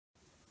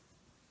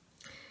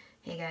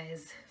Hey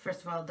guys,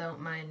 first of all,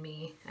 don't mind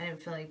me. I didn't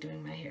feel like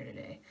doing my hair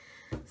today.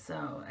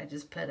 So I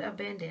just put a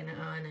bandana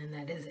on and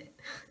that is it.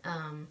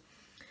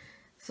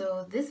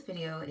 So this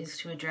video is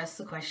to address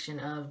the question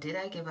of, did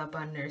I give up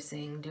on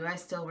nursing? Do I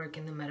still work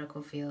in the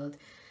medical field?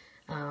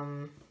 So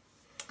I'm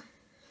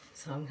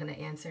going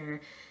to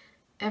answer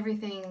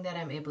everything that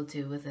I'm able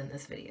to within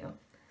this video.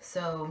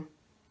 So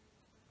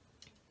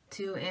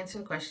to answer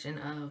the question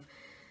of,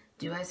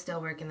 do I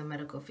still work in the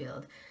medical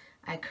field?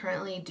 I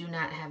currently do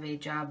not have a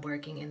job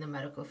working in the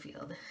medical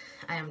field.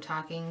 I am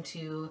talking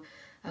to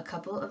a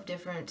couple of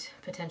different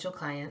potential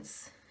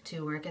clients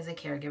to work as a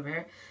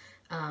caregiver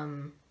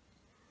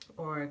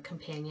or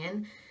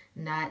companion,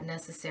 not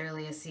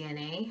necessarily a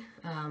CNA.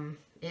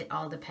 It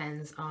all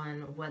depends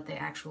on what they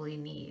actually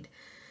need.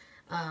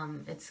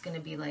 It's going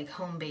to be like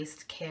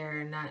home-based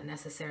care, not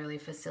necessarily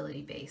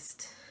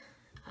facility-based.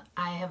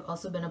 I have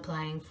also been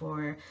applying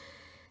for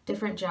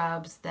different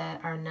jobs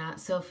that are not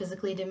so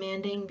physically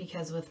demanding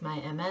because with my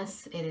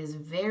MS, it is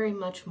very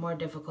much more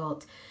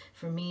difficult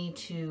for me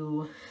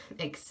to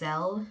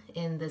excel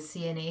in the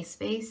CNA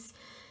space,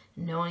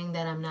 knowing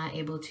that I'm not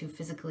able to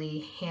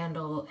physically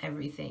handle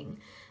everything.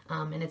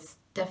 And it's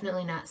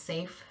definitely not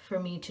safe for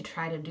me to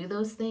try to do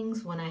those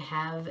things when I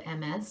have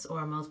MS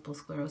or multiple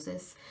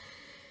sclerosis.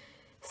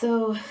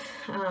 So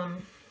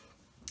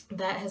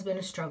that has been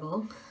a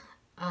struggle.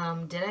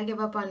 Did I give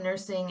up on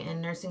nursing and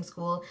nursing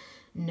school?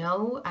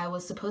 No, I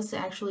was supposed to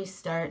actually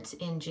start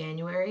in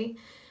January,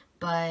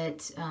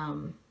 but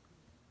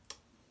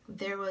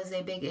there was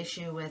a big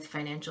issue with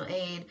financial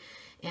aid,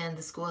 and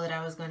the school that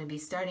I was going to be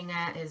starting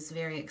at is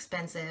very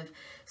expensive,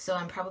 so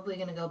I'm probably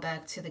going to go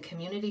back to the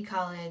community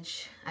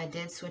college. I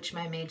did switch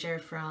my major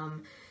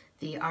from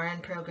the RN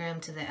program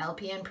to the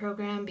LPN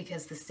program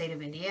because the state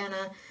of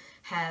Indiana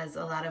has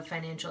a lot of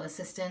financial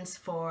assistance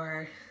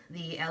for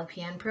the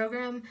LPN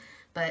program,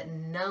 but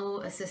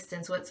no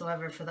assistance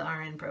whatsoever for the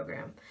RN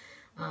program,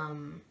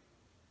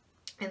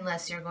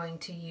 unless you're going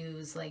to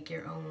use like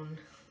your own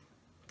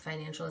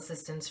financial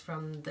assistance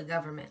from the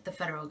government, the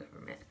federal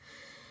government.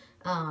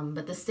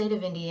 But the state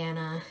of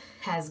Indiana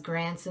has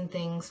grants and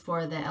things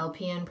for the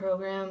LPN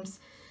programs,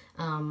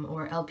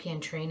 or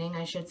LPN training,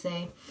 I should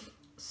say.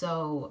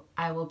 So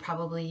I will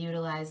probably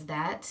utilize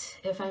that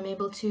if I'm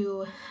able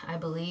to. I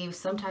believe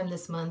sometime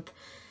this month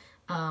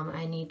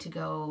I need to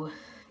go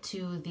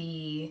to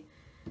the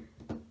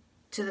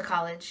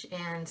college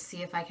and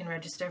see if I can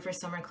register for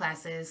summer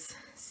classes,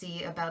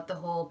 see about the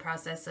whole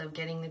process of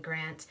getting the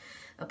grant,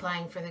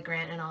 applying for the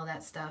grant and all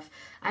that stuff.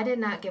 I did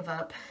not give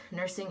up.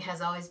 Nursing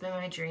has always been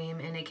my dream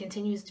and it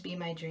continues to be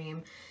my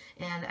dream,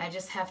 and I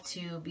just have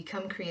to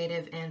become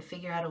creative and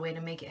figure out a way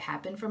to make it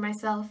happen for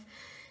myself.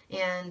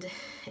 And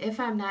if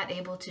I'm not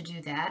able to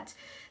do that,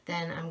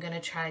 then I'm going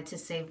to try to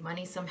save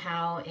money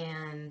somehow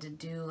and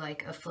do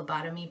like a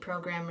phlebotomy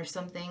program or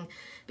something,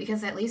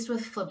 because at least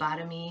with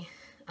phlebotomy,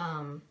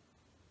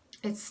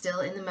 it's still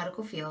in the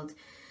medical field.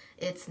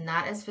 It's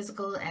not as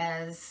physical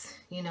as,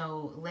 you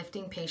know,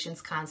 lifting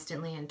patients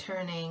constantly and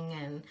turning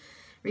and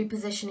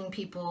repositioning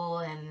people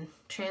and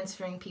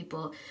transferring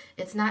people.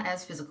 It's not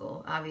as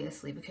physical,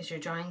 obviously, because you're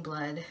drawing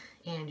blood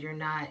and you're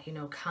not, you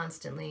know,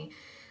 constantly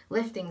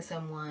lifting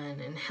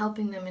someone and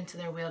helping them into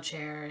their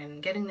wheelchair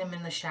and getting them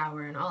in the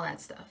shower and all that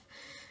stuff.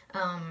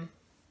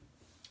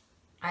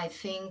 I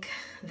think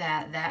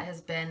that that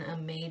has been a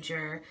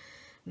major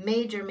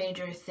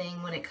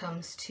thing when it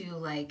comes to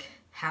like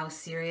how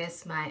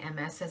serious my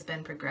MS has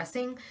been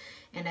progressing,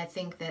 and I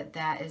think that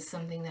that is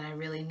something that I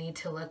really need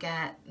to look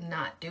at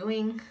not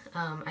doing.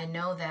 I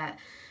know that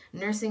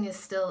nursing is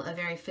still a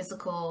very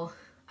physical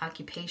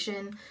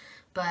occupation,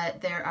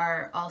 but there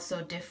are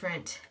also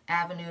different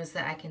avenues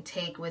that I can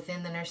take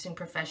within the nursing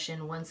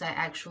profession once I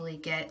actually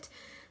get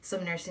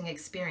some nursing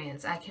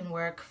experience. I can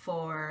work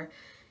for,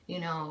 you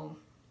know,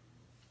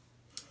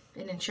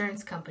 an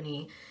insurance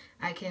company.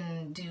 I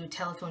can do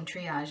telephone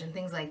triage and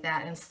things like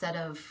that instead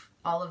of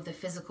all of the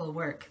physical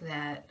work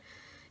that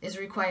is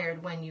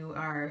required when you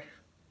are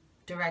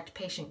direct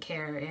patient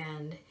care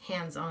and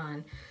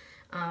hands-on.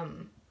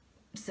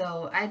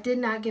 So I did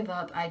not give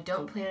up. I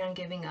don't plan on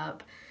giving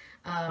up.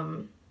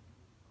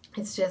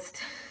 It's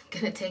just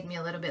going to take me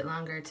a little bit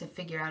longer to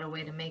figure out a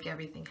way to make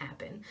everything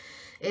happen.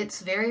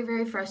 It's very,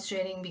 very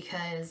frustrating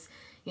because,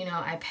 you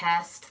know, I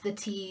passed the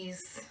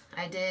T's.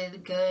 I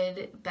did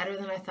good, better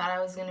than I thought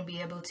I was going to be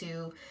able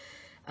to.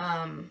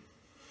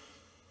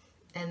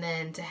 And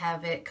then to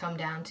have it come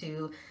down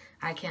to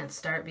I can't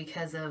start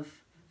because of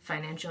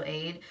financial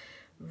aid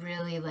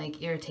really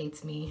like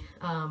irritates me.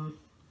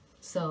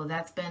 So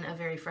that's been a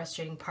very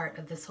frustrating part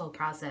of this whole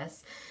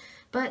process.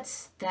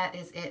 But that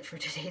is it for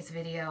today's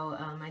video.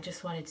 I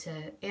just wanted to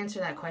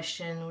answer that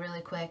question really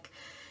quick.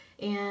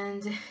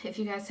 And if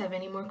you guys have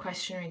any more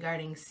questions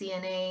regarding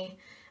CNA,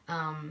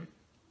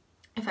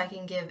 if I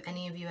can give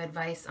any of you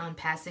advice on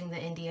passing the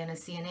Indiana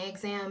CNA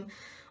exam,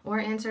 or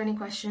answer any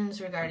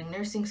questions regarding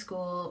nursing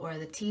school or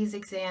the TEAS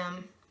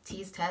exam,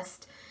 TEAS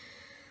test,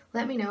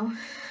 let me know.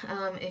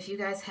 If you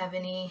guys have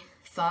any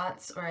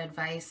thoughts or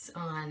advice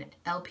on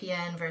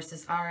LPN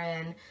versus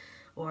RN,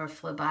 or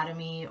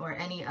phlebotomy or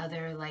any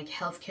other like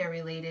healthcare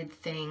related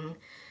thing.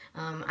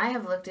 I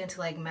have looked into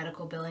like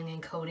medical billing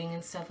and coding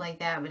and stuff like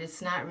that, but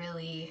it's not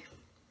really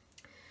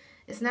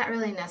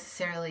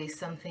necessarily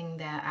something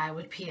that I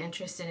would be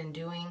interested in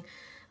doing,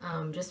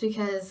 just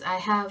because I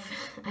have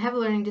a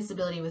learning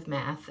disability with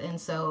math, and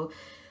so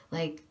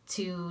like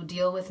to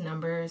deal with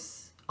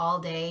numbers all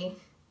day,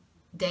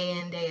 day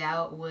in, day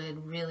out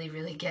would really,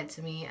 really get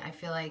to me. I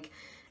feel like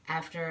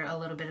after a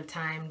little bit of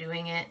time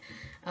doing it.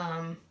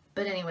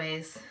 But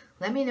anyways,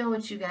 let me know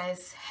what you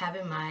guys have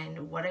in mind.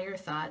 What are your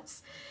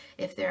thoughts?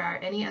 If there are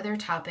any other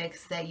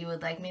topics that you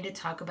would like me to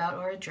talk about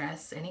or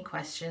address, any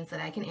questions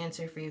that I can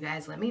answer for you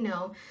guys, let me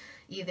know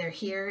either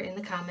here in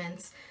the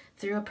comments,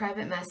 through a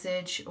private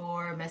message,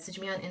 or message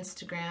me on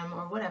Instagram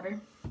or whatever.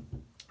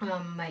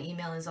 My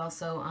email is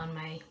also on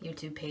my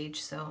YouTube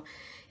page, so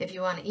if you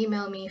want to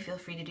email me, feel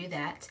free to do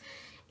that.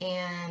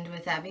 And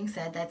with that being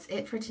said, that's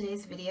it for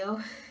today's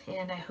video,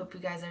 and I hope you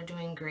guys are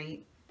doing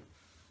great.